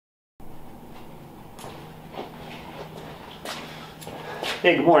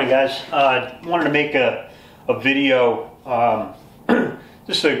Hey, good morning, guys. Wanted to make a video,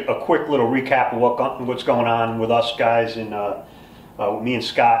 just a quick little recap of what's going on with us guys in me and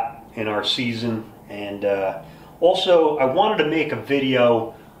Scott in our season, and also I wanted to make a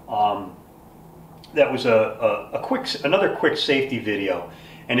video that was another quick safety video,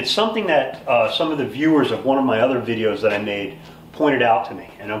 and it's something that some of the viewers of one of my other videos that I made pointed out to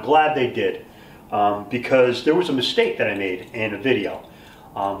me, and I'm glad they did. Because there was a mistake that I made in a video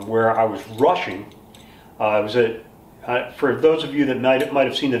where I was rushing. For those of you that might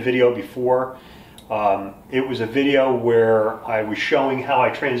have seen the video before, it was a video where I was showing how I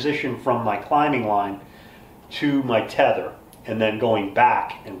transitioned from my climbing line to my tether and then going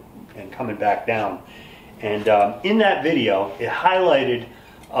back and coming back down. And in that video, it highlighted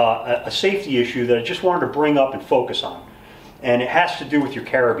a safety issue that I just wanted to bring up and focus on. And it has to do with your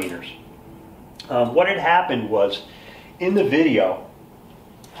carabiners. What had happened was, in the video,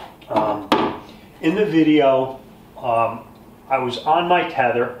 I was on my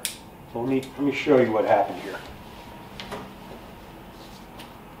tether. So let me show you what happened here.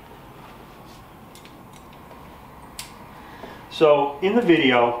 So in the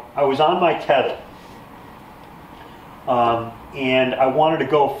video, I was on my tether, and I wanted to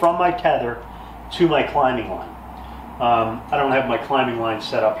go from my tether to my climbing line. I don't have my climbing line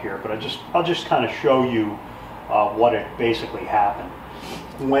set up here, but I'll just kind of show you what it basically happened.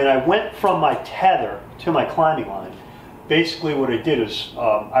 When I went from my tether to my climbing line, basically what I did is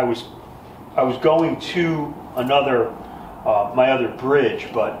I was going to my other bridge,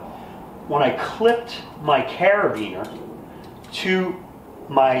 but when I clipped my carabiner to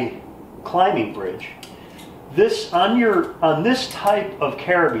my climbing bridge, on this type of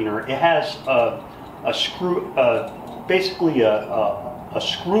carabiner, it has a screw. Basically a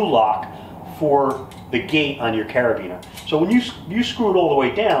screw lock for the gate on your carabiner. So when you screw it all the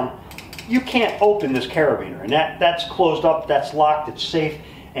way down, you can't open this carabiner, and that's closed up, that's locked, it's safe,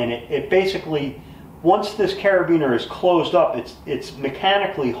 and it basically, once this carabiner is closed up, it's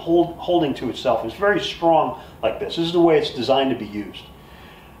mechanically holding to itself. It's very strong like this. This is the way it's designed to be used.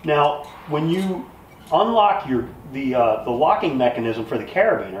 Now, when you unlock the locking mechanism for the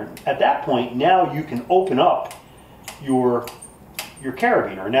carabiner, at that point, now you can open up your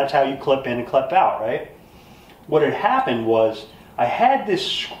carabiner, and that's how you clip in and clip out, right? What had happened was I had this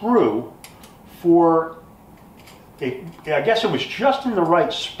screw I guess it was just in the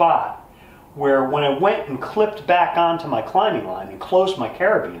right spot where when I went and clipped back onto my climbing line and closed my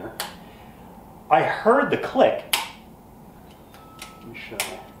carabiner, I heard the click. Let me show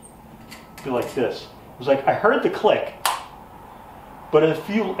you. Do like this. It was like I heard the click, but as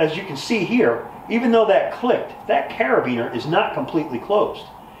you can see here, even though that clicked, that carabiner is not completely closed.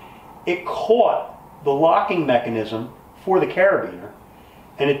 It caught the locking mechanism for the carabiner,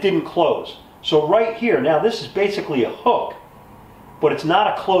 and it didn't close. So right here, now this is basically a hook, but it's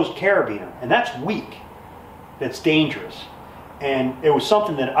not a closed carabiner, and that's weak. That's dangerous. And it was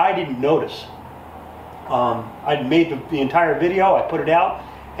something that I didn't notice. I made the entire video, I put it out,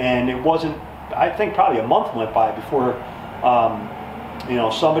 and it wasn't, I think probably a month went by before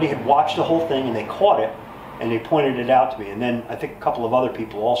somebody had watched the whole thing and they caught it and they pointed it out to me, and then I think a couple of other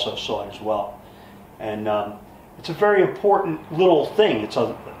people also saw it as well. And it's a very important little thing.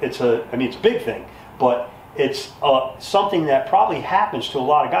 I mean, it's a big thing, but it's something that probably happens to a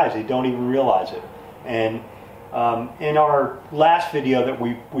lot of guys. They don't even realize it. And in our last video that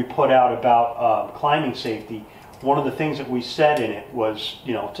we put out about climbing safety, one of the things that we said in it was,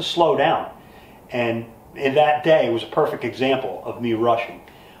 to slow down. And in that day, it was a perfect example of me rushing.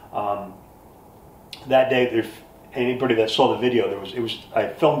 That day, if anybody that saw the video, I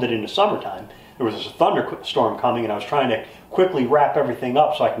filmed it in the summertime. There was a thunderstorm coming, and I was trying to quickly wrap everything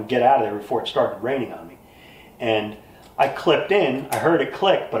up so I can get out of there before it started raining on me. And I clipped in, I heard it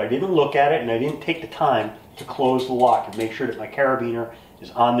click, but I didn't look at it, and I didn't take the time to close the lock and make sure that my carabiner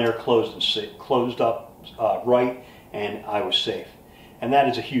is on there, closed up right, and I was safe. And that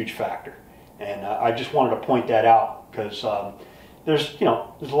is a huge factor. And I just wanted to point that out because there's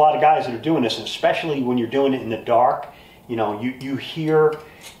a lot of guys that are doing this, and especially when you're doing it in the dark. You hear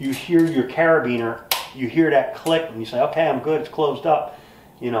your carabiner, you hear that click, and you say, okay, I'm good, it's closed up.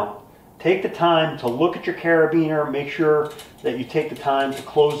 Take the time to look at your carabiner, make sure that you take the time to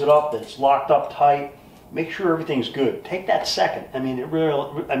close it up, that it's locked up tight, make sure everything's good. Take that second. I mean,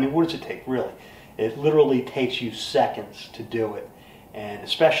 what does it take, really? It literally takes you seconds to do it. And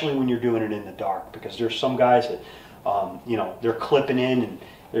especially when you're doing it in the dark, because there's some guys that, they're clipping in and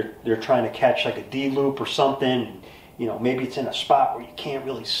they're trying to catch like a D loop or something. And, maybe it's in a spot where you can't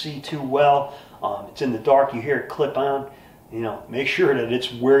really see too well. It's in the dark, you hear it clip on. make sure that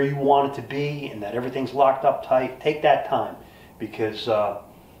it's where you want it to be and that everything's locked up tight. Take that time, because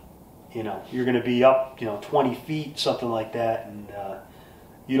you're going to be up 20 feet, something like that, and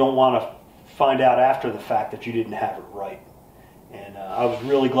you don't want to find out after the fact that you didn't have it right. And I was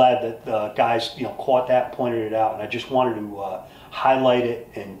really glad that the guys caught that and pointed it out, and I just wanted to highlight it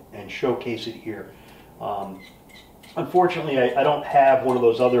and showcase it here. Unfortunately, I don't have one of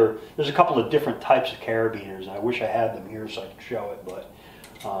those other. There's a couple of different types of carabiners, and I wish I had them here so I could show it. But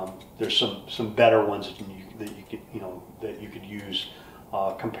there's some better ones that you could use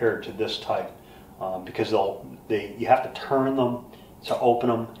compared to this type, because you have to turn them to open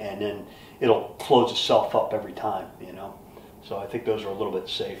them, and then it'll close itself up every time. So I think those are a little bit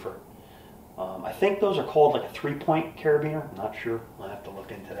safer. I think those are called like a 3-point carabiner. I'm not sure. I'll have to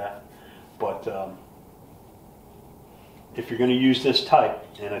look into that. But if you're going to use this type,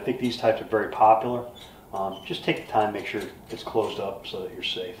 and I think these types are very popular, just take the time, make sure it's closed up so that you're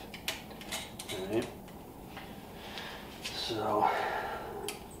safe. All right. So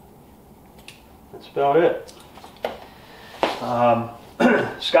that's about it.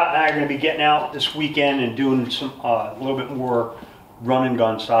 Scott and I are going to be getting out this weekend and doing some a little bit more run and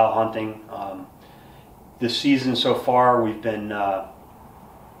gun style hunting. This season so far, we've been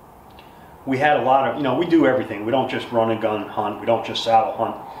we had a lot of, we do everything. We don't just run and gun hunt. We don't just saddle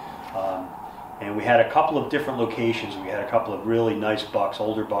hunt. And we had a couple of different locations. We had a couple of really nice bucks,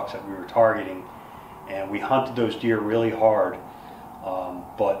 older bucks that we were targeting, and we hunted those deer really hard,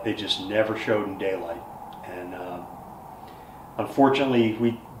 but they just never showed in daylight. And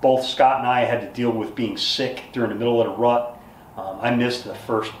unfortunately, both Scott and I had to deal with being sick during the middle of the rut. I missed the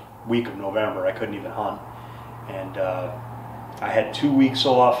first week of November. I couldn't even hunt. And I had 2 weeks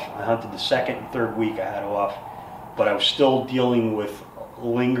off. I hunted the second and third week I had off, but I was still dealing with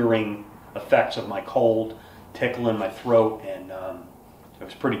lingering effects of my cold, tickle in my throat, and it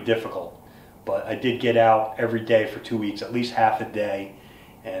was pretty difficult. But I did get out every day for 2 weeks, at least half a day.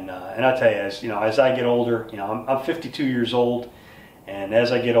 And I tell you, as I get older, I'm 52 years old, and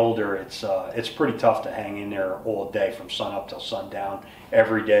as I get older, it's pretty tough to hang in there all day from sun up till sundown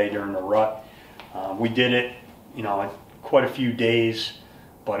every day during the rut. We did it, quite a few days,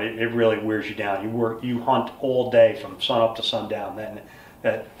 but it really wears you down. You hunt all day from sun up to sundown. Then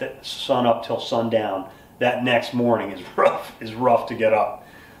that sun up till sundown, that next morning is rough to get up.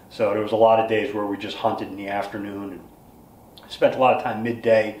 So there was a lot of days where we just hunted in the afternoon and spent a lot of time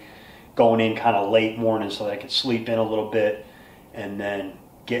midday going in kind of late morning so that I could sleep in a little bit, and then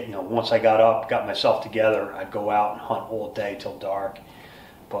once I got up, got myself together, I'd go out and hunt all day till dark.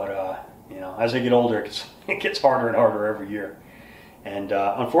 But as I get older, it gets harder and harder every year. And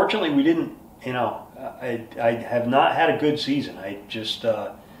unfortunately, we didn't. I have not had a good season. I just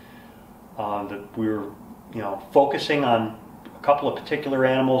we were focusing on a couple of particular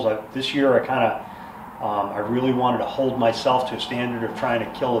animals. This year, I really wanted to hold myself to a standard of trying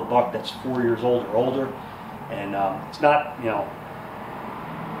to kill a buck that's 4 years old or older. And it's not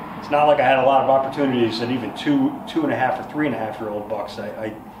like I had a lot of opportunities that even 2.5 or 3.5 year old bucks.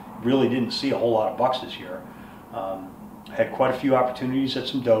 I really didn't see a whole lot of bucks this year. I had quite a few opportunities at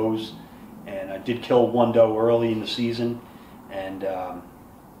some does, and I did kill one doe early in the season, and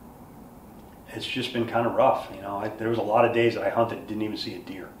it's just been kind of rough. There was a lot of days that I hunted and didn't even see a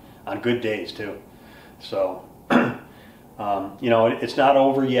deer, on good days too. So, it's not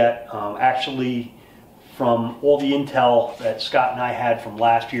over yet. Actually, from all the intel that Scott and I had from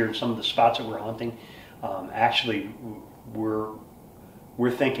last year and some of the spots that we're hunting, actually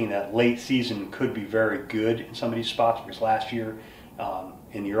we're thinking that late season could be very good in some of these spots, because last year,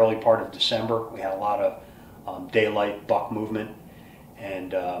 in the early part of December, we had a lot of daylight buck movement,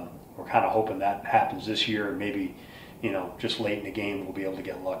 and we're kind of hoping that happens this year, and maybe, just late in the game we'll be able to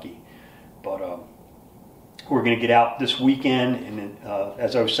get lucky. But we're going to get out this weekend, and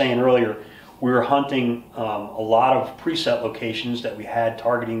as I was saying earlier, we were hunting a lot of preset locations that we had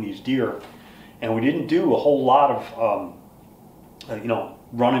targeting these deer, and we didn't do a whole lot of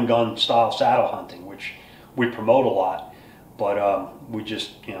run and gun style saddle hunting, which we promote a lot. But we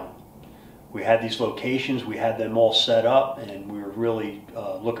just, we had these locations, we had them all set up, and we were really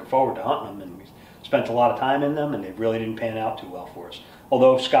looking forward to hunting them, and we spent a lot of time in them, and they really didn't pan out too well for us.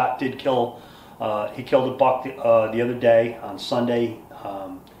 Although Scott did killed a buck the other day on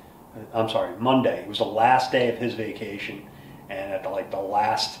Monday. It was the last day of his vacation, and at the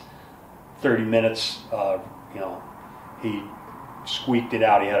last 30 minutes, he squeaked it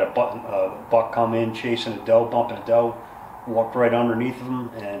out. He had a buck come in chasing a doe, bumping a doe, walked right underneath of him,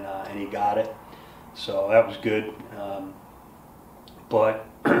 and he got it. So that was good. But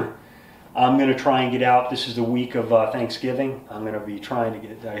I'm going to try and get out. This is the week of Thanksgiving. I'm going to be trying to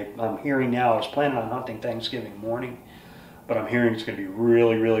get, I'm hearing now, I was planning on hunting Thanksgiving morning, but I'm hearing it's going to be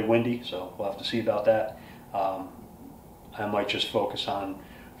really, really windy, so we'll have to see about that. I might just focus on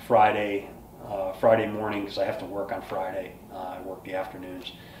Friday morning, because I have to work on Friday. I work the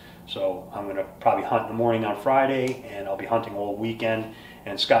afternoons. So I'm going to probably hunt in the morning on Friday, and I'll be hunting all weekend.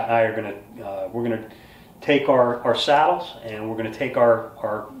 And Scott and I are going to, we're going to take our saddles, and we're going to take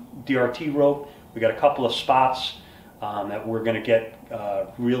our DRT rope. We got a couple of spots that we're going to get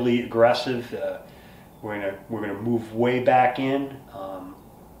really aggressive. We're going to move way back in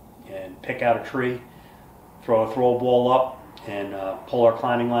and pick out a tree, throw a throw ball up, and pull our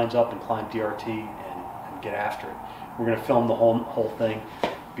climbing lines up and climb DRT and get after it. We're going to film the whole thing.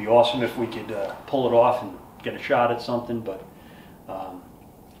 It'd be awesome if we could pull it off and get a shot at something, but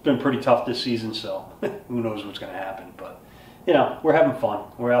it's been pretty tough this season, so who knows what's going to happen. But you know, we're having fun.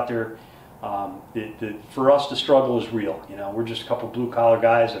 We're out there. For us, the struggle is real. You know, we're just a couple blue collar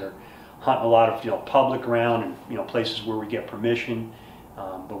guys that are hunting a lot of public ground and places where we get permission.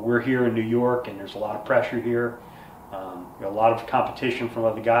 But we're here in New York, and there's a lot of pressure here. A lot of competition from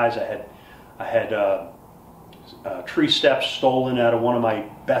other guys. I had tree steps stolen out of one of my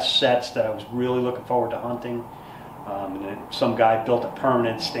best sets that I was really looking forward to hunting. And then some guy built a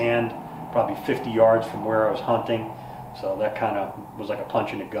permanent stand probably 50 yards from where I was hunting. So that kind of was like a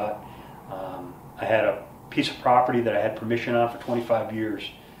punch in the gut. I had a piece of property that I had permission on for 25 years,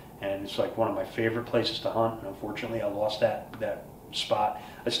 and it's like one of my favorite places to hunt, and unfortunately I lost that spot.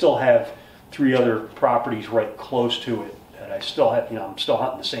 I still have 3 other properties right close to it that I still have, I'm still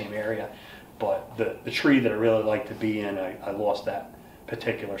hunting the same area, but the tree that I really like to be in, I lost that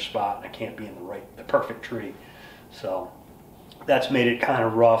particular spot, and I can't be in the perfect tree. So that's made it kind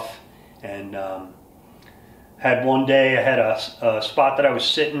of rough. And had one day, I had a spot that I was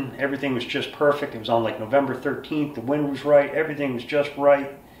sitting, everything was just perfect. It was on like November 13th, the wind was right, everything was just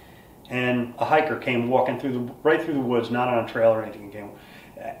right. And a hiker came walking right through the woods, not on a trail or anything.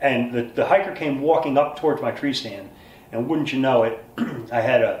 And the hiker came walking up towards my tree stand, and wouldn't you know it, I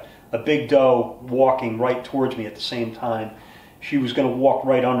had a big doe walking right towards me at the same time. She was going to walk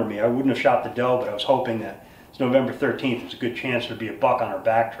right under me. I wouldn't have shot the doe, but I was hoping that it's November 13th. There's a good chance there'd be a buck on her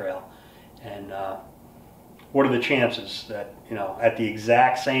back trail. And what are the chances that, at the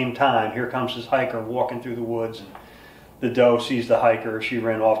exact same time, here comes this hiker walking through the woods, and the doe sees the hiker. She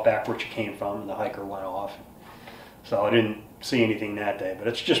ran off back where she came from, and the hiker went off. So I didn't see anything that day. But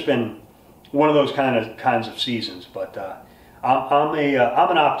it's just been one of those kinds of seasons. But I'm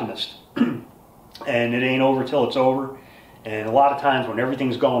an optimist, and it ain't over till it's over. And a lot of times when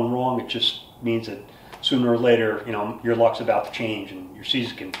everything's going wrong, it just means that sooner or later, your luck's about to change, and your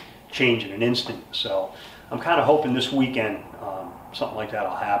season can change in an instant. So I'm kind of hoping this weekend something like that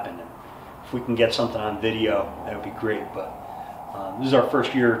will happen. And if we can get something on video, that would be great. But this is our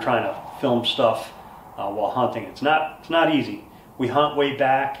first year trying to film stuff while hunting. It's not easy. We hunt way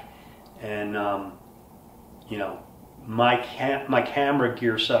back, and my camera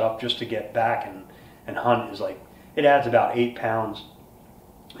gear set up just to get back and hunt is like, it adds about 8 pounds.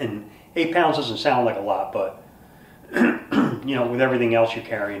 And 8 pounds doesn't sound like a lot, but with everything else you're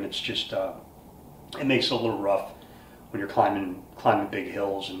carrying, it's just it makes it a little rough when you're climbing big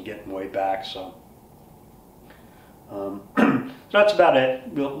hills and getting way back. So so that's about it.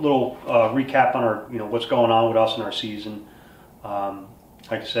 A little recap on our what's going on with us in our season.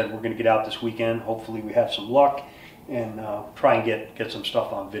 Like I said, we're going to get out this weekend. Hopefully we have some luck, and try and get some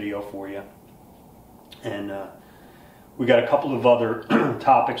stuff on video for you. And we got a couple of other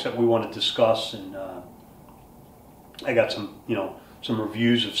topics that we want to discuss, and I got some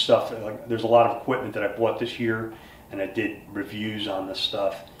reviews of stuff. Like, there's a lot of equipment that I bought this year, and I did reviews on this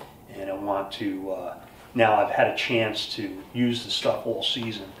stuff, and I want to, now I've had a chance to use the stuff all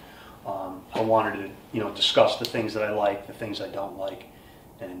season. I wanted to, discuss the things that I like, the things I don't like,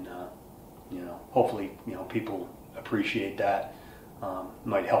 and, hopefully, people appreciate that.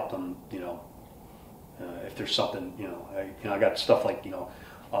 Might help them, if there's something, I got stuff like,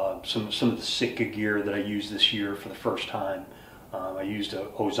 some of the Sitka gear that I used this year for the first time. I used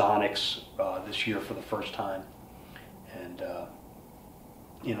Ozonics this year for the first time, and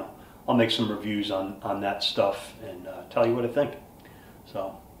I'll make some reviews on that stuff and tell you what I think.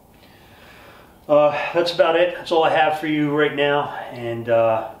 So that's about it. That's all I have for you right now, and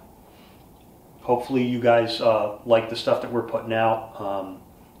hopefully you guys like the stuff that we're putting out.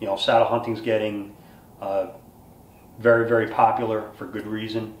 Saddle hunting's getting very, very popular for good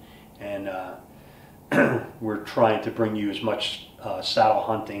reason, and we're trying to bring you as much saddle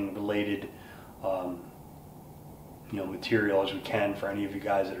hunting related material as we can for any of you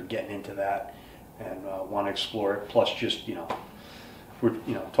guys that are getting into that and want to explore it. Plus, just we're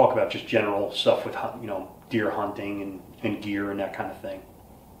talk about just general stuff with deer hunting and gear and that kind of thing.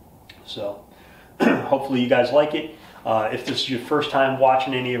 So hopefully you guys like it. If this is your first time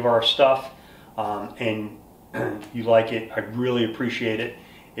watching any of our stuff and you like it, I'd really appreciate it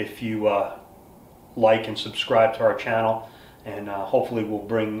if you like and subscribe to our channel, and hopefully we'll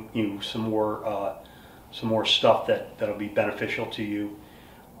bring you some more stuff that'll be beneficial to you.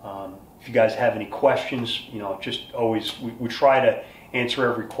 If you guys have any questions, just always, we try to answer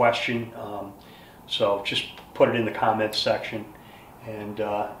every question, so just put it in the comments section, and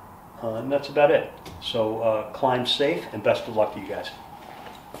that's about it. So climb safe, and best of luck to you guys.